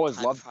 I've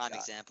always loved prime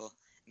example.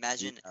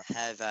 Imagine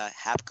have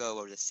Hapko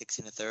over the 6th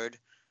and the 3rd.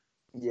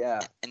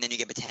 Yeah. And then you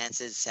get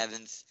Betances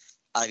 7th,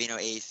 Ottavino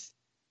 8th,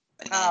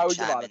 and then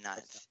Chapman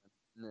 9th.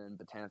 And then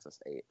Betances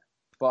 8th.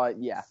 But,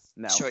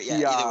 no. Sure,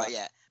 either way,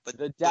 yeah. But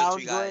the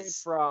downgrade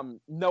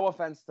from, no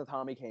offense to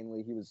Tommy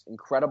Kahnle, he was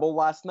incredible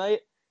last night.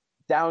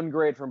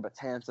 Downgrade from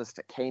Betances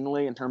to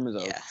Kahnle in terms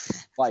of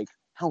like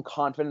how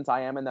confident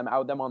I am in them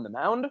on the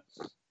mound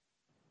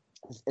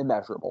is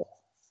immeasurable.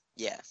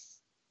 Yeah,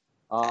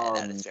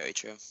 that is very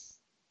true.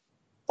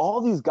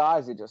 All these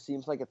guys, it just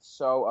seems like it's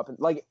so up and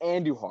like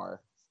Andujar.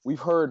 We've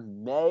heard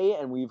May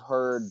and we've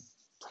heard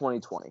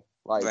 2020.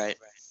 Like, right.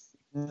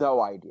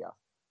 No idea.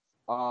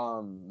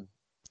 I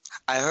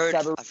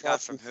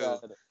forgot from who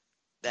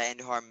that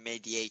Andujar may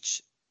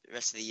DH the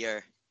rest of the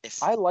year.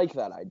 I like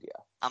that idea.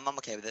 I'm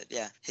okay with it,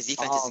 yeah. His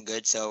defense isn't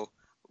good, so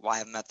why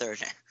have him at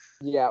third?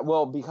 Yeah,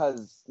 well,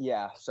 because,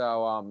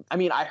 so,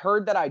 I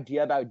heard that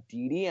idea about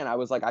Didi, and I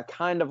was like, I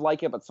kind of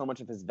like it, but so much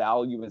of his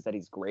value is that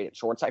he's great at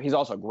shortstop. He's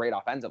also great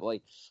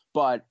offensively,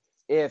 but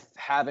if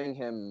having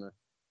him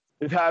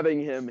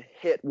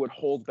hit would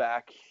hold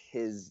back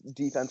his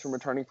defense from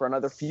returning for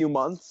another few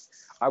months,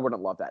 I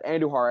wouldn't love that.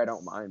 Andujar, I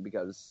don't mind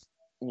because,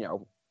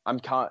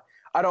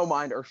 I don't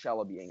mind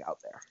Urshela being out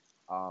there.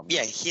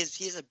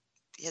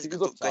 He has a good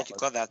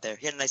glove out there.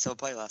 He had a nice little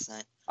play last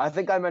night. I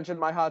think I mentioned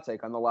my hot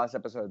take on the last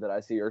episode that I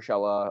see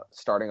Urshela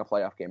starting a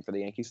playoff game for the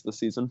Yankees this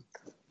season.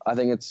 I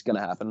think it's going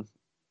to happen.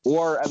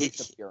 Or at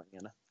least appearing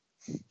in it.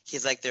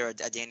 He's like their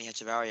Danny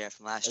Echeverria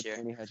from last year.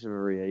 Danny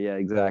Echeverria, yeah,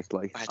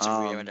 exactly.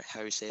 Echeverria,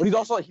 how you say it.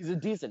 But he's a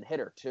decent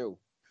hitter, too.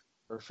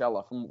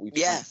 Urshela, from what we've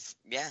seen.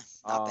 Yeah,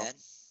 not bad.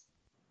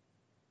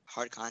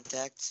 Hard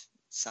contact,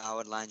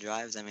 solid line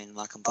drives. I'm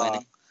not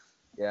complaining.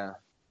 Yeah.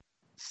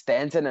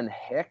 Stanton and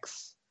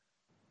Hicks.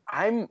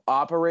 I'm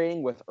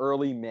operating with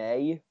early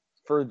May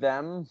for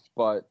them,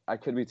 but I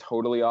could be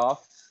totally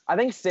off. I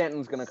think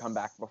Stanton's going to come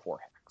back before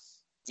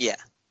Hicks. Yeah.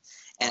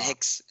 And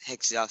Hicks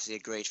is obviously a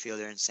great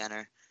fielder in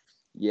center.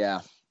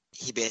 Yeah.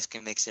 He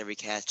basically makes every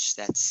catch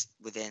that's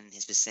within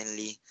his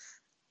vicinity.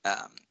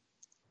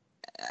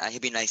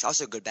 He'd be nice.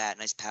 Also, good bat,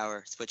 nice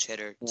power, switch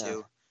hitter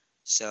too.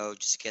 So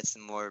just get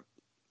some more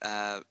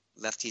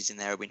lefties in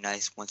there would be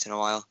nice once in a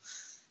while.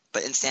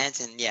 But in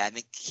Stanton, I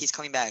think he's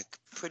coming back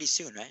pretty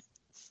soon, right?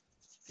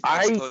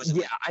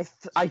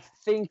 I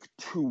think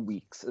 2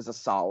 weeks is a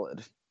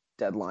solid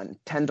deadline.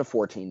 10 to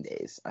 14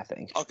 days, I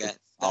think. Okay,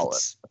 solid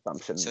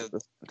assumption. So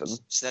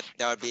that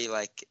would be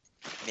like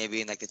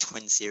maybe in like the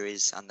Twin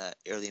Series on the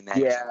early May.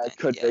 Yeah, it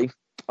could be.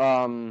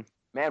 Man,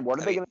 what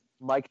are they going to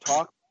Mike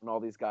Talkman and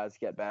all these guys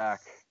get back?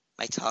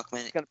 Mike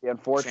Talkman. It's going to be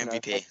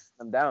unfortunate. MVP.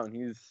 I'm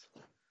down.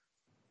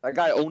 That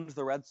guy owns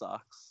the Red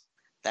Sox.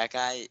 That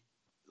guy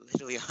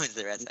literally owns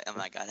the Red Sox. Oh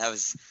my God, that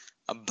was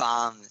a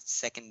bomb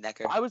second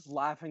decker. I was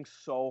laughing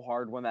so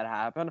hard when that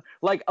happened.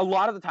 Like, a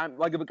lot of the time,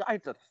 like, if a guy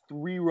hits a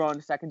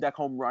 3-run second deck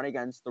home run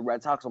against the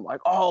Red Sox, I'm like,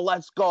 oh,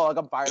 let's go. Like,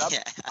 I'm fired up.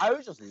 Yeah. I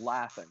was just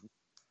laughing.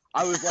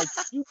 I was like,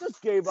 you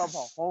just gave up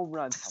a home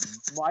run to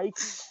Mike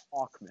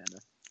Talkman.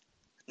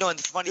 No, and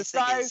the funniest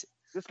thing is...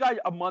 This guy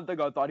a month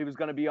ago thought he was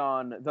going to be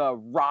on the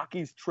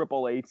Rockies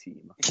AAA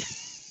team.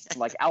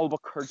 Like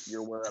Albuquerque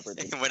or wherever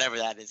they whatever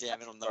that is,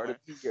 middle of nowhere.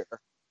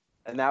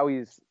 And now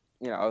he's,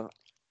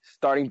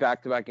 starting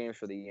back-to-back games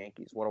for the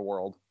Yankees. What a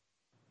world.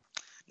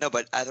 No,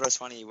 but I thought it was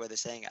funny what they're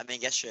saying. I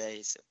mean,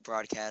 yesterday's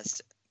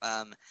broadcast,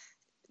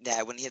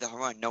 that when he hit the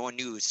home run, no one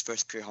knew it was his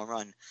first career home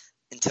run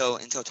until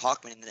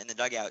Talkman in the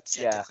dugout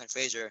said to Clint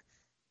Frazier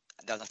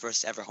that was the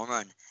first ever home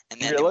run.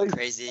 And then they went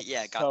crazy.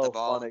 Yeah, got so the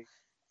ball. Funny.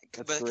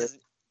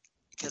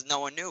 Because no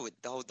one knew.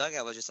 The whole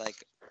dugout was just like,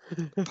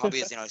 probably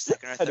his,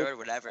 second or third,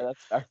 whatever.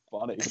 That's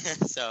funny.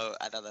 So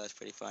I thought that was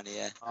pretty funny,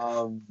 yeah.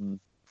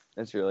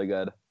 That's really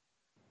good.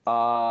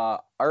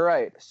 All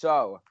right,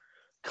 so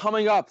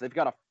coming up, they've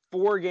got a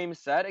 4-game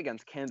set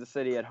against Kansas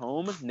City at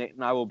home. Nate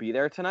and I will be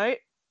there tonight.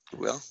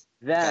 Will.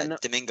 Then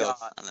Domingo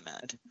on the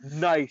mat.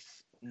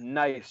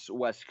 Nice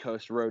West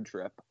Coast road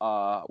trip.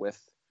 With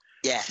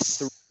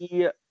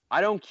 3.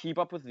 I don't keep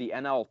up with the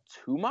NL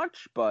too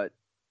much, but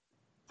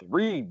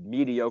 3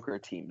 mediocre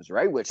teams,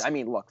 right? Which, I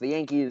mean, look, the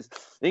Yankees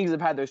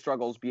have had their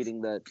struggles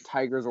beating the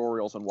Tigers,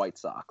 Orioles, and White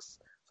Sox.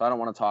 So I don't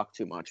want to talk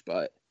too much,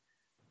 but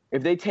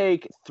if they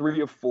take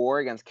 3 of 4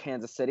 against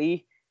Kansas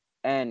City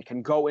and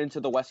can go into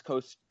the West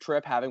Coast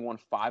trip having won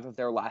 5 of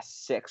their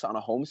last 6 on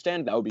a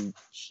homestand, that would be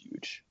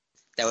huge.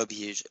 That would be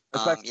huge.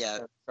 Start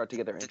to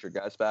get their injured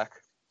guys back.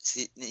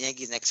 See, the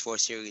Yankees' next 4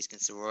 series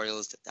against the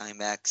Royals, the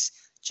Diamondbacks,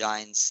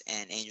 Giants,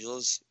 and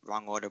Angels,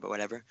 wrong order, but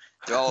whatever.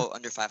 They're all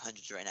under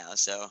 500 right now,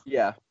 so...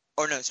 Yeah.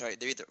 Or no, sorry,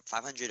 they're either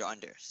 500 or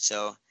under.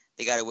 So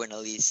they got to win at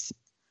least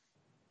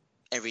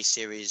every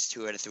series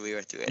 2 out of 3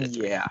 or 3 out of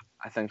 3. Yeah,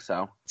 I think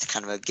so. It's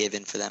kind of a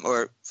given for them,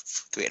 or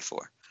 3 out of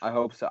 4. I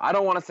hope so. I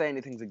don't want to say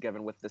anything's a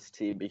given with this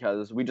team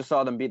because we just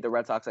saw them beat the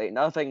Red Sox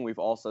 8-0. We've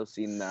also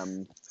seen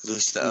them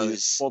lose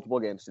multiple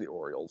games to the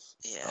Orioles.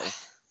 Yeah. So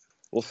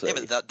we'll see.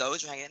 Yeah, but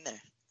those are hanging in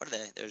there. What are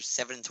they? They're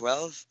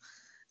 7-12.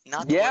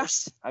 Not the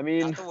worst. I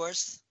mean, not the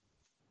worst.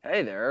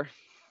 Hey, they're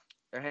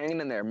hanging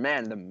in there.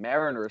 Man, the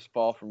Mariners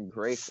fall from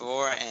grace.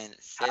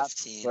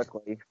 4-15.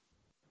 Quickly.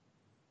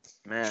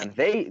 Man,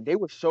 they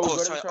were so good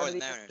sorry, at the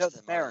Mariners.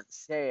 The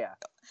Mariners. Yeah.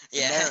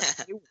 Yeah.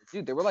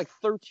 They were like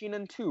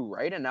 13-2,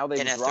 right? And now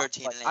they dropped.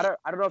 13-8. I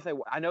don't know if they.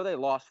 I know they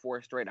lost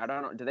 4 straight. I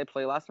don't know. Did they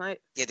play last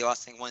night? Yeah, they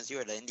lost 1-0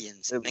 to the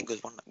Indians. I think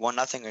it was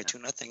 1-0 or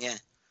 2-0. Yeah.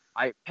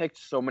 I picked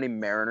so many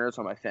Mariners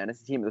on my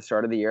fantasy team at the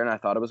start of the year, and I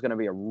thought it was going to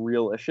be a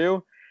real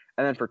issue.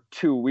 And then for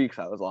 2 weeks,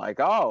 I was like,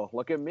 "Oh,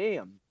 look at me!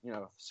 I'm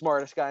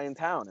smartest guy in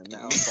town." And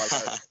now it's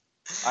like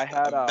I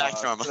had a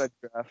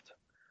draft.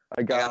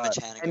 I got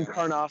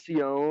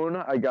Encarnacion,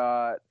 I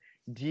got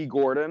D.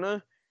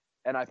 Gordon,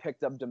 and I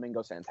picked up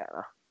Domingo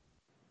Santana.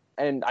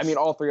 And I mean,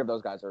 all 3 of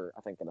those guys are,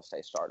 I think, going to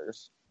stay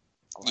starters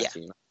on my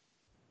team.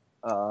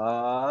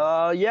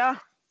 Yeah.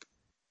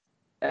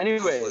 Anyway,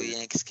 hopefully the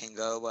Yankees can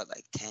go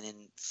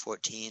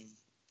 10-14.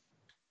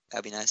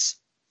 That'd be nice.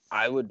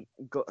 I would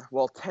go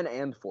 10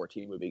 and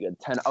 14 would be good.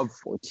 10 of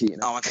 14.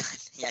 Oh my god,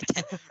 yeah,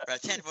 10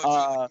 14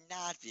 would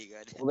not be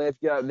good. Well,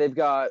 they've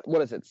got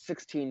what is it?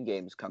 16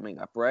 games coming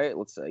up, right?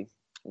 Let's see.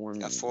 We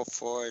got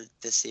 4-4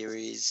 this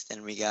series.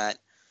 Then we got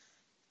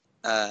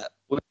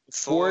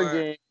 4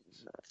 games.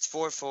 It's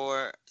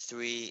 4-4,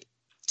 3-2.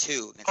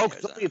 Oh,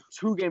 it's only a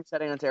 2-game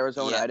setting against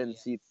Arizona. I didn't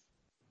see.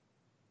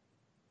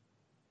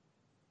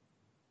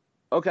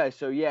 Okay,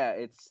 so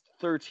it's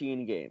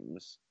 13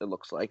 games. It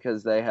looks like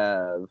because they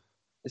have.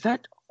 Is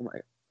that? Oh my!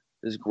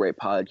 This is great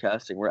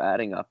podcasting. We're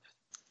adding up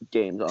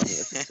games on here.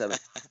 7,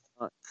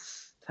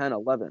 10,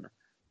 11,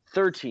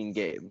 13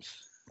 games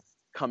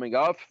coming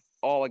up,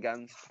 all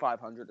against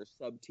 500 or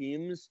sub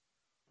teams.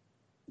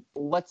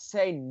 Let's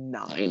say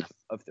 9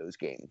 of those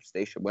games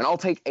they should win. I'll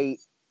take 8,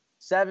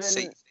 7.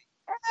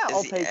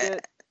 I'll take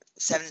it.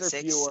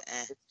 7-6.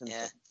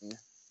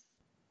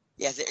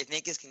 Yeah, if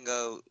Yankees can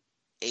go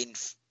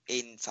 8-5,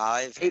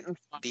 8-5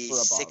 be or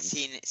above.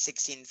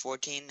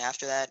 16-14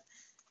 after that,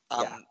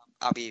 Yeah.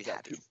 I'll be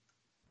happy.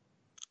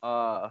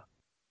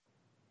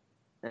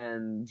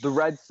 And the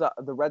Red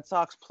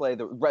Sox play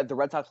the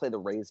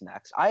Rays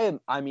next.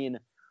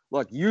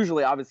 Look,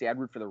 usually, obviously, I'd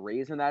root for the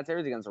Rays in that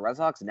series against the Red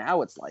Sox.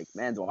 Now it's like,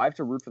 man, do I have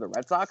to root for the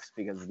Red Sox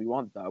because we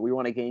want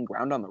to gain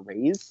ground on the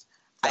Rays?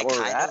 I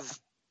kind of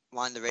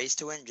want the Rays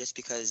to win just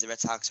because the Red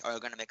Sox are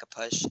going to make a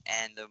push,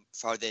 and the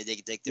farther they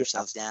dig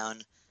themselves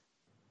down,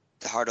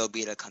 the harder it'll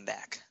be to come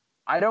back.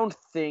 I don't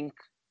think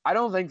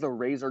the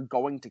Rays are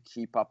going to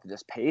keep up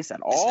this pace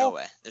at all. There's no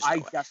way. I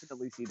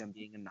definitely see them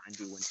being a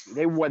 90-win team.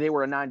 They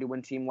were a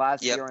 90-win team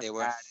last year. They and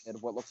were.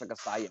 Added what looks like a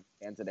Cy Young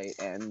candidate,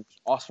 and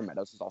Austin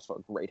Meadows is also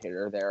a great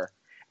hitter. They're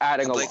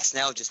adding and a Blake lot.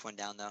 Snell just went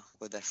down though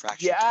with a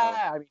fractured toe.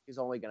 Yeah, I mean he's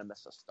only going to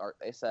miss a start.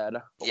 They said.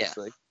 But yeah.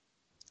 We'll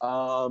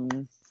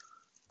see.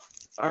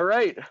 All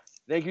right.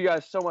 Thank you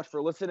guys so much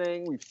for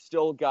listening. We've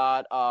still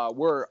got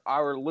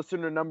our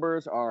listener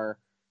numbers are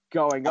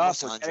going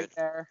Almost up. 100.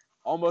 There.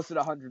 Almost at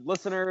 100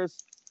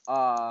 listeners.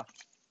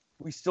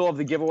 We still have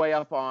the giveaway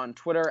up on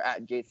Twitter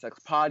at Gate6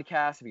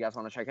 Podcast. If you guys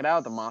want to check it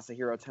out, the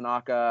Masahiro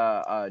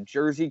Tanaka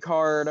jersey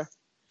card.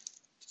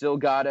 Still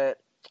got it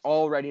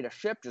all ready to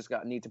ship. Just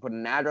need to put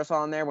an address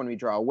on there when we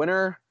draw a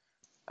winner.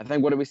 I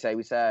think, what did we say?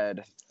 We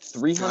said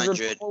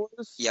 300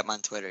 followers? Yep, on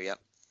Twitter, yep.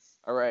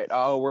 All right.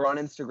 We're on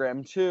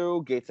Instagram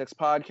too, Gate6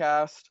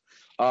 Podcast.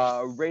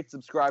 Rate,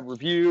 subscribe,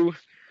 review.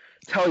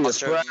 Tell your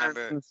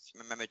friends.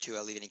 Remember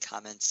to leave any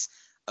comments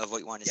of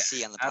what you want to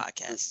see on the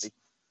podcast.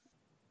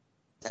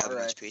 That would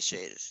be much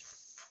appreciated.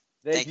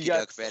 Thank you,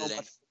 Doug, for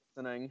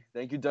editing.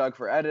 Thank you, Doug,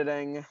 for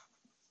editing.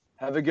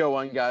 Have a good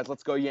one, guys.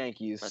 Let's go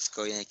Yankees. Let's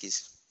go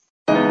Yankees.